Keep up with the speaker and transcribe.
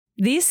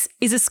This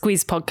is a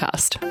Squiz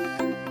podcast.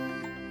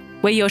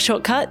 We're your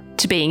shortcut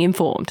to being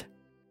informed.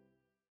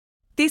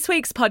 This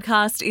week's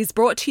podcast is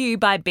brought to you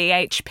by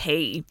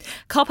BHP.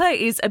 Copper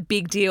is a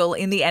big deal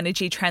in the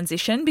energy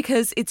transition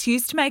because it's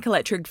used to make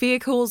electric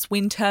vehicles,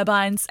 wind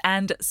turbines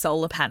and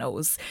solar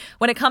panels.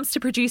 When it comes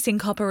to producing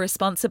copper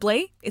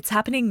responsibly, it's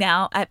happening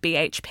now at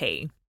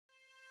BHP.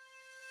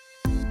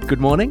 Good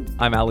morning,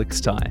 I'm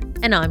Alex Ty.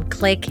 And I'm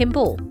Claire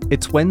Kimball.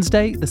 It's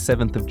Wednesday, the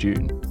 7th of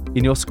June.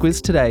 In your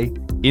Squiz today,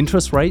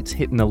 interest rates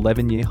hit an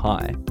 11-year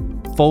high.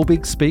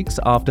 Folbigg speaks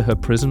after her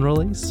prison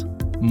release.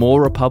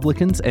 More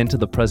Republicans enter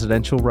the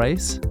presidential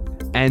race.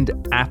 And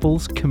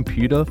Apple's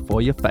computer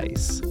for your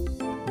face.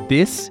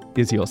 This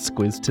is your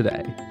Squiz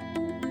today.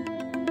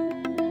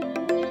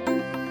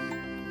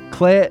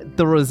 Claire,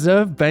 the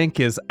Reserve Bank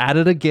is at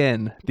it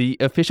again. The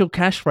official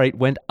cash rate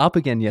went up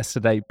again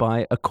yesterday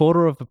by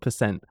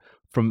 0.25%,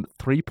 from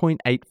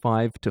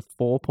 3.85 to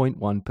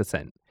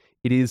 4.1%.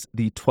 It is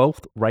the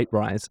 12th rate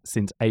rise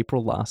since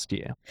April last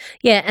year.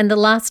 Yeah, and the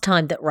last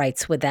time that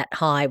rates were that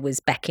high was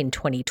back in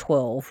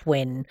 2012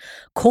 when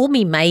Call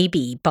Me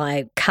Maybe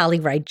by Carly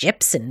Rae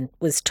Jepsen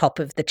was top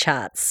of the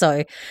charts.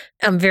 So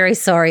I'm very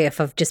sorry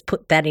if I've just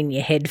put that in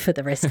your head for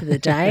the rest of the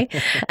day.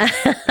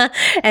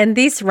 And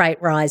this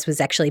rate rise was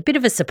actually a bit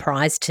of a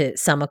surprise to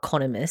some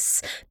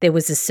economists. There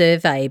was a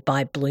survey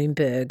by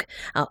Bloomberg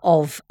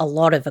of a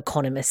lot of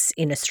economists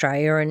in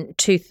Australia, and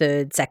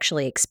 2/3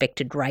 actually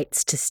expected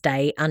rates to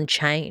stay unchanged.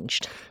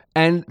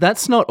 And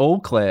that's not all,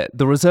 Claire.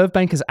 The Reserve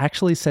Bank has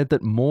actually said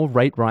that more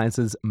rate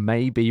rises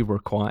may be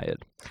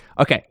required.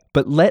 Okay,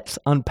 but let's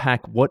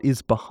unpack what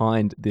is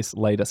behind this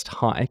latest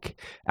hike: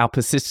 our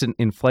persistent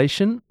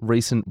inflation,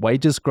 recent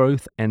wages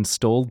growth, and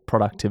stalled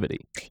productivity.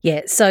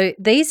 Yeah, so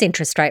these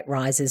interest rate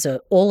rises are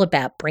all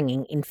about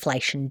bringing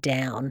inflation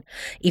down.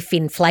 If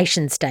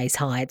inflation stays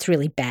high, it's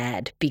really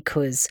bad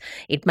because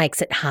it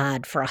makes it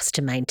hard for us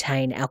to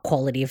maintain our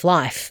quality of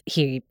life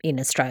here in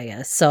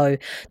Australia. So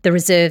the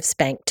Reserve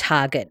Bank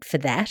target for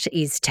that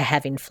is to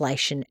have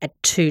inflation at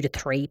 2 to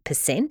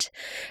 3%.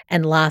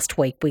 And last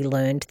week we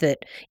learned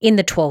that in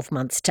the 12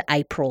 months to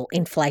April,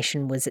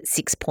 inflation was at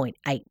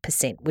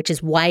 6.8%, which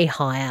is way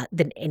higher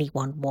than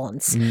anyone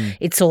wants.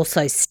 It's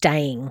also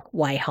staying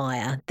way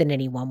higher than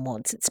anyone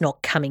wants. It's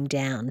not coming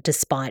down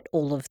despite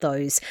all of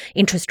those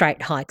interest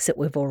rate hikes that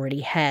we've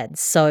already had.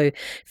 So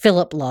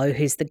Philip Lowe,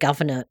 who's the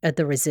governor of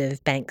the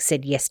Reserve Bank,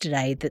 said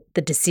yesterday that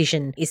the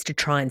decision is to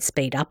try and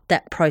speed up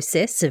that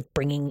process of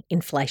bringing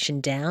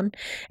inflation down.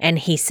 And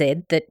he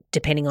said that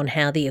depending on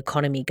how the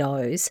economy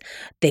goes,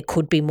 there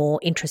could be more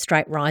interest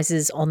rate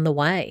rises on the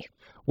way.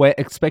 We're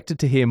expected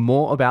to hear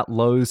more about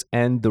Lowe's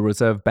and the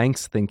Reserve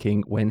Bank's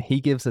thinking when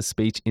he gives a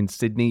speech in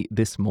Sydney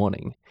this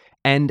morning.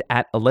 And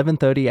at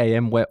 11:30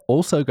 a.m, we're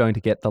also going to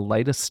get the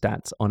latest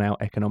stats on our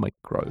economic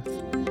growth.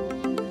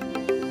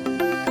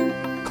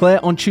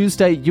 Claire, on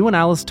Tuesday, you and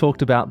Alice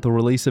talked about the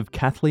release of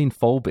Kathleen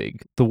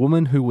Folbigg, the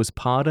woman who was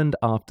pardoned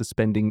after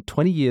spending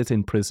 20 years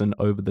in prison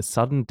over the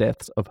sudden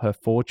deaths of her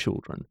 4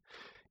 children.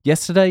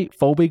 Yesterday,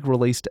 Folbigg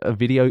released a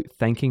video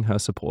thanking her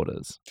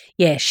supporters.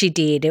 Yeah, she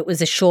did. It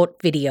was a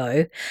short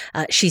video.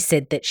 She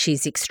said that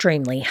she's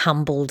extremely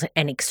humbled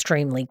and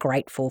extremely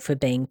grateful for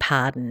being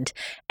pardoned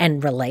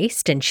and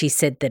released. And she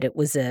said that it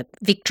was a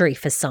victory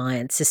for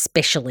science,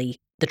 especially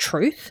the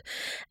truth.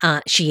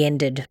 She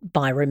ended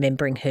by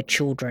remembering her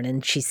children,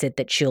 and she said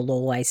that she'll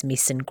always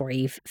miss and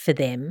grieve for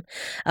them.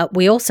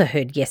 We also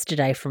heard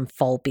yesterday from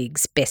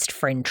Folbigg's best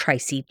friend,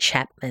 Tracy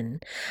Chapman.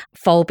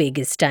 Folbigg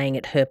is staying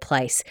at her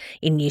place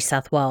in New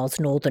South Wales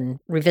Northern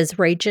Rivers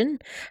region.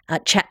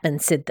 Chapman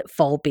said that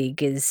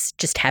Folbigg is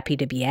just happy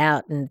to be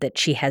out and that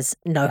she has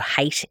no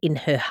hate in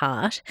her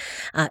heart.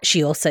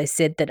 She also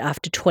said that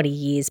after 20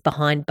 years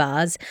behind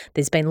bars,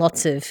 there's been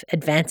lots of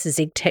advances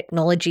in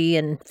technology,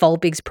 and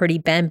Folbigg's pretty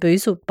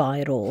bamboozled by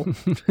it all.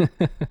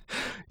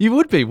 You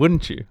would be,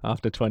 wouldn't you,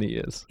 after 20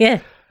 years? Yeah.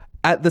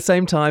 At the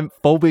same time,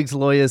 Folbigg's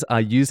lawyers are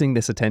using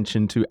this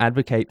attention to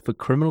advocate for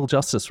criminal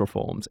justice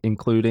reforms,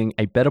 including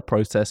a better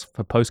process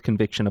for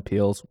post-conviction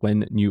appeals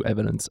when new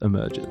evidence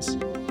emerges.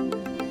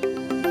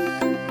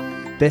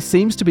 There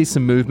seems to be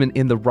some movement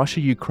in the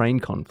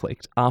Russia-Ukraine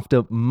conflict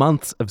after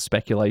months of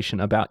speculation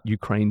about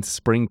Ukraine's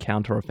spring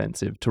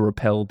counteroffensive to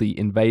repel the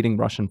invading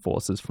Russian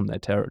forces from their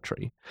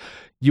territory.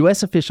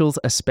 US officials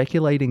are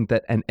speculating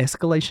that an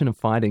escalation of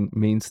fighting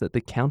means that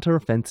the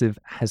counteroffensive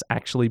has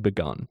actually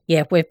begun.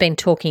 Yeah, we've been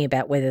talking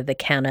about whether the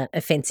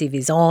counteroffensive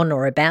is on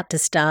or about to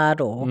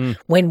start, or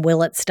when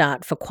will it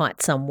start, for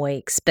quite some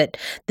weeks. But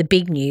the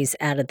big news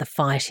out of the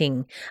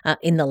fighting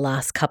in the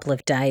last couple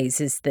of days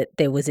is that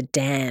there was a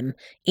dam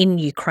in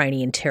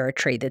Ukrainian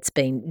territory that's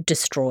been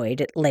destroyed.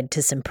 It led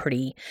to some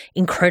pretty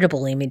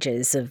incredible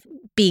images of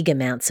big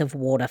amounts of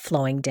water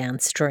flowing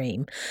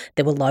downstream.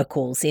 There were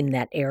locals in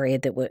that area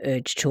that were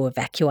urged to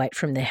evacuate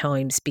from their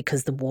homes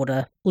because the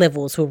water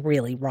levels were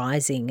really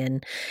rising.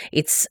 And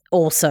it's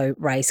also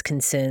raised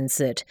concerns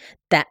that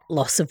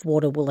loss of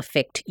water will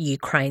affect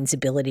Ukraine's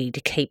ability to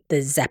keep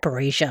the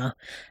Zaporizhzhia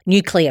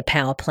nuclear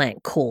power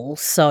plant cool.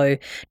 So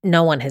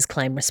no one has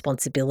claimed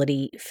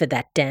responsibility for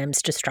that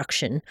dam's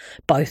destruction.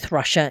 Both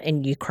Russia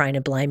and Ukraine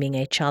are blaming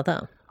each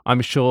other.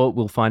 I'm sure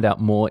we'll find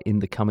out more in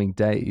the coming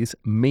days.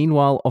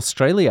 Meanwhile,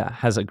 Australia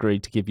has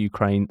agreed to give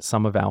Ukraine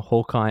some of our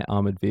Hawkeye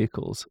armoured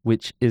vehicles,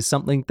 which is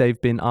something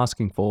they've been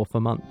asking for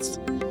months.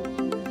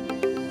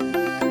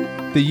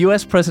 The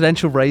US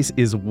presidential race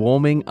is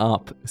warming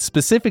up.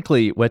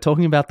 Specifically, we're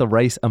talking about the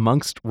race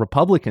amongst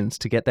Republicans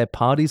to get their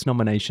party's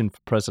nomination for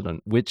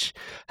president, which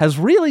has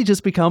really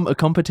just become a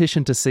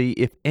competition to see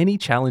if any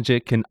challenger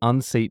can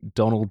unseat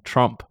Donald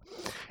Trump.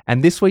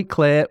 And this week,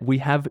 Claire, we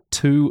have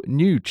two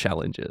new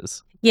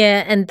challengers.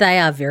 Yeah, and they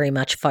are very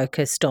much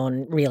focused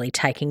on really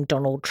taking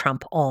Donald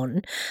Trump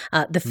on.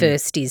 The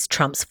first is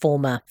Trump's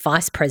former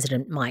Vice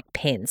President, Mike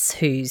Pence,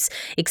 who's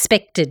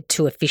expected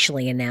to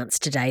officially announce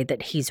today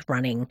that he's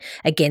running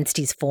against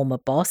his former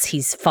boss.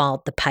 He's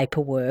filed the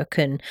paperwork,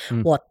 and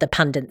what the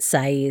pundits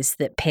say is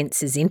that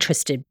Pence is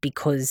interested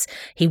because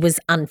he was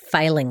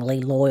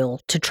unfailingly loyal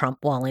to Trump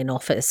while in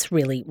office,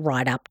 really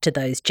right up to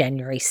those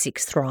January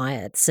 6th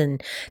riots.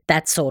 And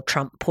that saw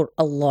Trump put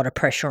a lot of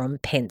pressure on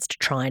Pence to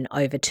try and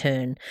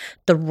overturn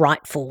the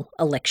rightful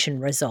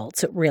election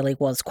results. It really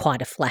was quite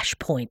a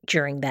flashpoint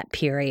during that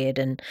period,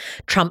 and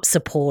Trump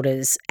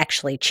supporters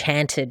actually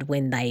chanted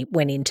when they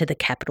went into the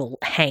Capitol,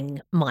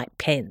 "Hang Mike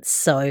Pence."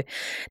 So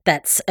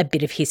that's a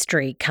bit of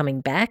history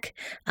coming back.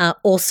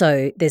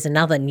 Also, there's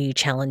another new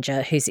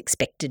challenger who's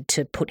expected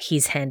to put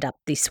his hand up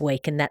this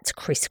week, and that's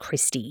Chris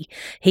Christie.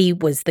 He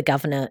was the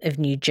governor of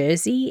New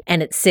Jersey,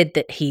 and it's said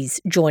that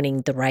he's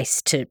joining the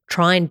race to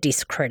try and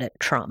discredit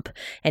Trump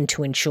and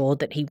to ensure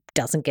that he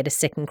doesn't get a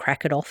second crack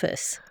at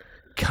office.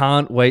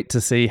 Can't wait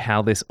to see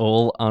how this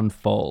all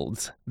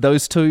unfolds.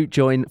 Those two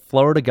join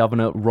Florida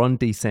Governor Ron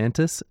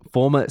DeSantis,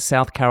 former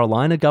South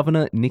Carolina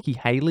Governor Nikki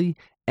Haley,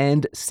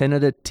 and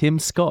Senator Tim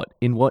Scott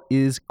in what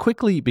is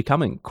quickly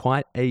becoming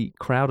quite a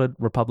crowded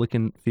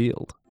Republican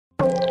field.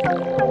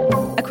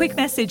 A quick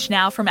message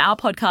now from our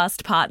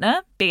podcast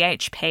partner,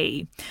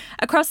 BHP.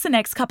 Across the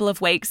next couple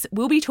of weeks,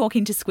 we'll be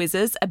talking to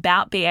Squizzers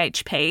about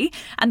BHP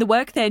and the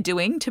work they're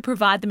doing to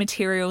provide the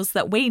materials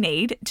that we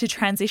need to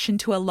transition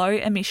to a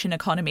low-emission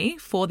economy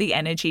for the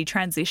energy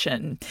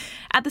transition.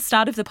 At the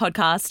start of the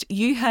podcast,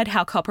 you heard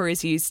how copper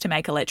is used to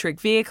make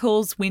electric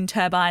vehicles, wind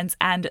turbines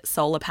and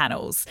solar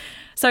panels.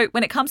 So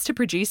when it comes to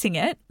producing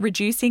it,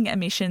 reducing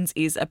emissions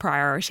is a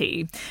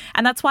priority.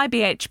 And that's why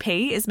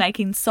BHP is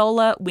making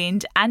solar,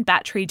 wind and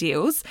battery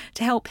deals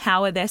to help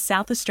power their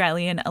South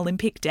Australian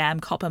Olympic Dam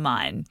copper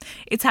mine.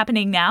 It's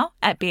happening now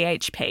at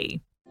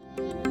BHP.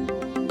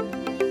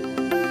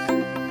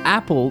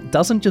 Apple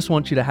doesn't just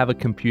want you to have a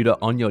computer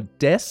on your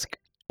desk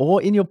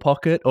or in your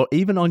pocket or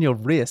even on your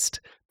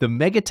wrist. The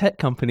mega tech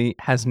company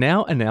has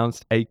now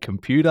announced a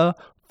computer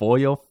for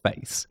your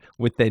face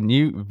with their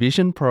new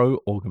Vision Pro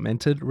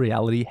augmented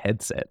reality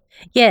headset.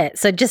 Yeah,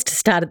 so just to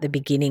start at the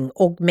beginning,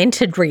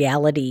 augmented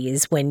reality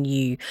is when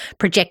you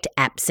project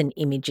apps and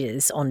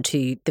images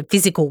onto the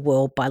physical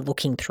world by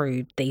looking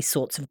through these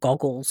sorts of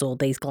goggles or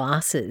these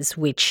glasses,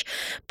 which,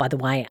 by the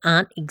way,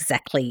 aren't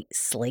exactly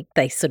sleek.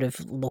 They sort of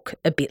look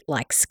a bit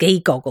like ski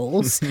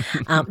goggles.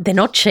 They're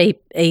not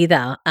cheap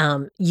either,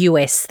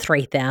 US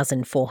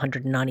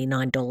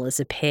 $3,499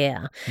 a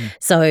pair.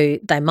 So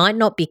they might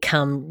not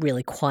become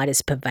really quite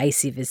as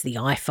pervasive as the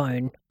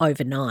iPhone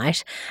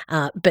overnight,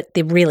 but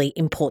the really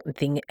important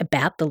thing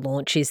about the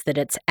launch is that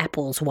it's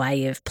Apple's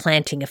way of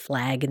planting a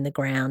flag in the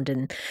ground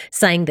and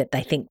saying that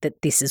they think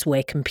that this is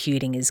where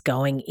computing is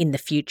going in the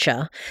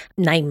future,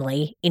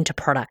 namely into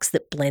products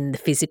that blend the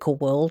physical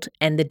world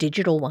and the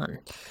digital one.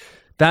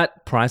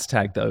 That price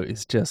tag, though,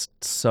 is just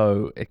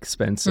so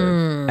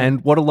expensive.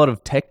 And what a lot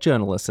of tech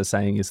journalists are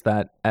saying is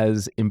that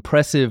as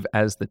impressive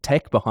as the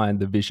tech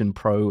behind the Vision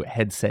Pro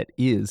headset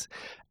is,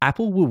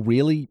 Apple will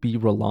really be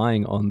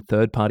relying on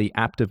third-party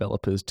app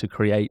developers to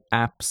create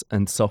apps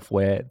and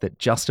software that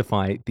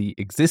justify the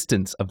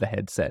existence of the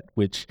headset,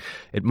 which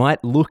it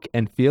might look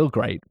and feel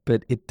great,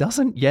 but it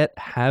doesn't yet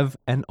have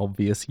an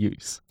obvious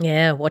use.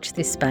 Yeah, watch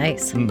this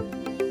space.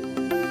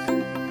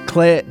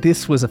 Claire,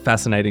 this was a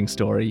fascinating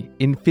story.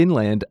 In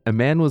Finland, a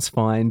man was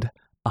fined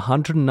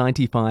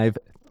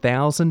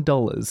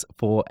 $195,000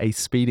 for a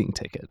speeding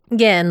ticket.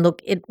 Yeah, and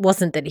look, it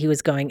wasn't that he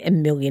was going a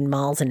million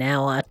miles an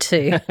hour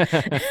to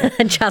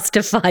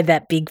justify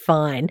that big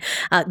fine.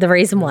 The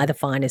reason why the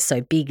fine is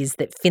so big is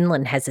that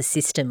Finland has a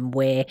system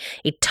where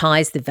it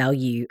ties the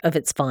value of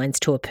its fines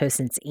to a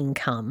person's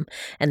income,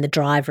 and the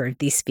driver of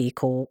this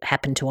vehicle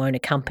happened to own a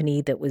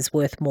company that was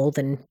worth more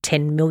than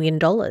 $10 million.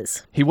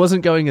 He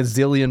wasn't going a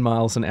zillion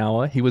miles an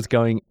hour. He was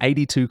going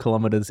 82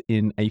 kilometres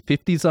in a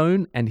 50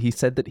 zone, and he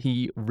said that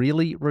he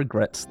really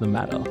regrets the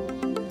matter.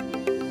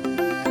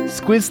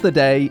 Squiz the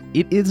day,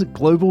 it is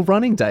Global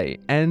Running Day,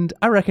 and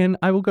I reckon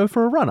I will go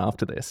for a run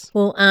after this.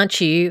 Well,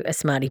 aren't you a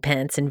smarty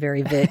pants and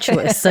very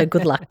virtuous? So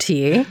good luck to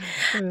you.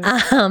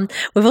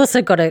 We've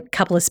also got a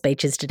couple of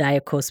speeches today.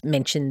 Of course,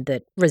 mentioned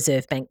that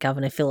Reserve Bank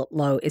Governor Philip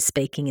Lowe is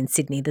speaking in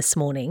Sydney this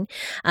morning.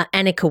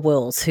 Annika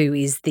Wells, who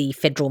is the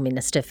Federal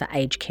Minister for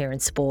Aged Care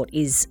and Sport,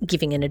 is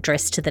giving an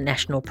address to the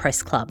National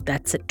Press Club.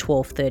 That's at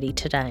 12:30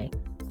 today.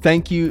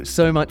 Thank you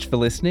so much for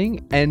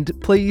listening, and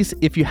please,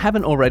 if you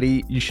haven't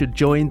already, you should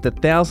join the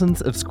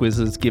thousands of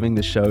squizzers giving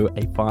the show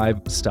a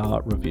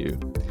 5-star review.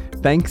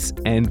 Thanks,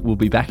 and we'll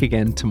be back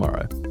again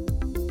tomorrow.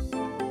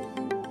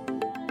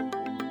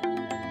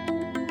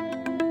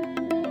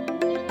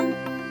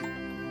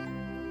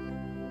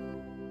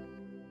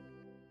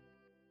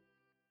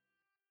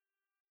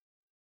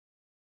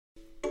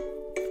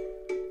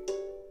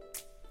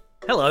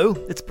 Hello,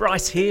 it's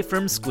Bryce here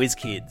from Squiz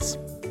Kids.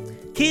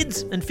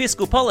 Kids and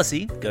fiscal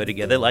policy go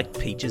together like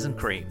peaches and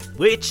cream,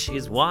 which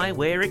is why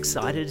we're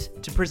excited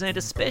to present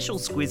a special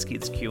Squiz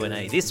Kids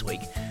Q&A this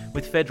week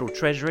with Federal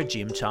Treasurer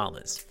Jim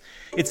Chalmers.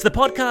 It's the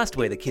podcast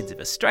where the kids of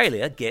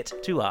Australia get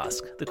to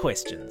ask the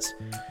questions.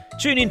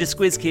 Tune in to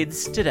Squiz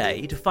Kids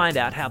today to find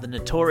out how the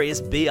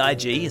notorious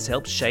BIG has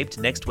helped shape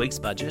next week's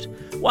budget,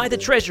 why the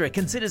Treasurer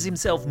considers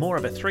himself more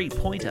of a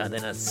three-pointer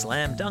than a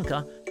slam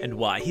dunker, and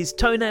why his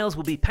toenails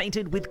will be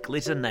painted with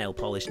glitter nail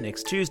polish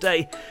next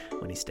Tuesday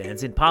when he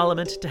stands in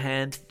Parliament to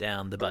hand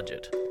down the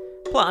budget.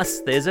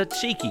 Plus, there's a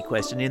cheeky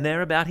question in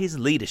there about his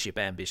leadership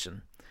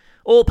ambition.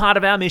 All part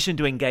of our mission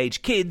to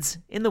engage kids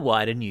in the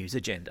wider news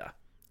agenda.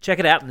 Check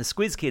it out in the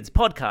Squiz Kids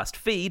podcast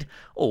feed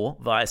or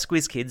via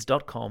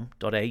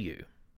squizkids.com.au.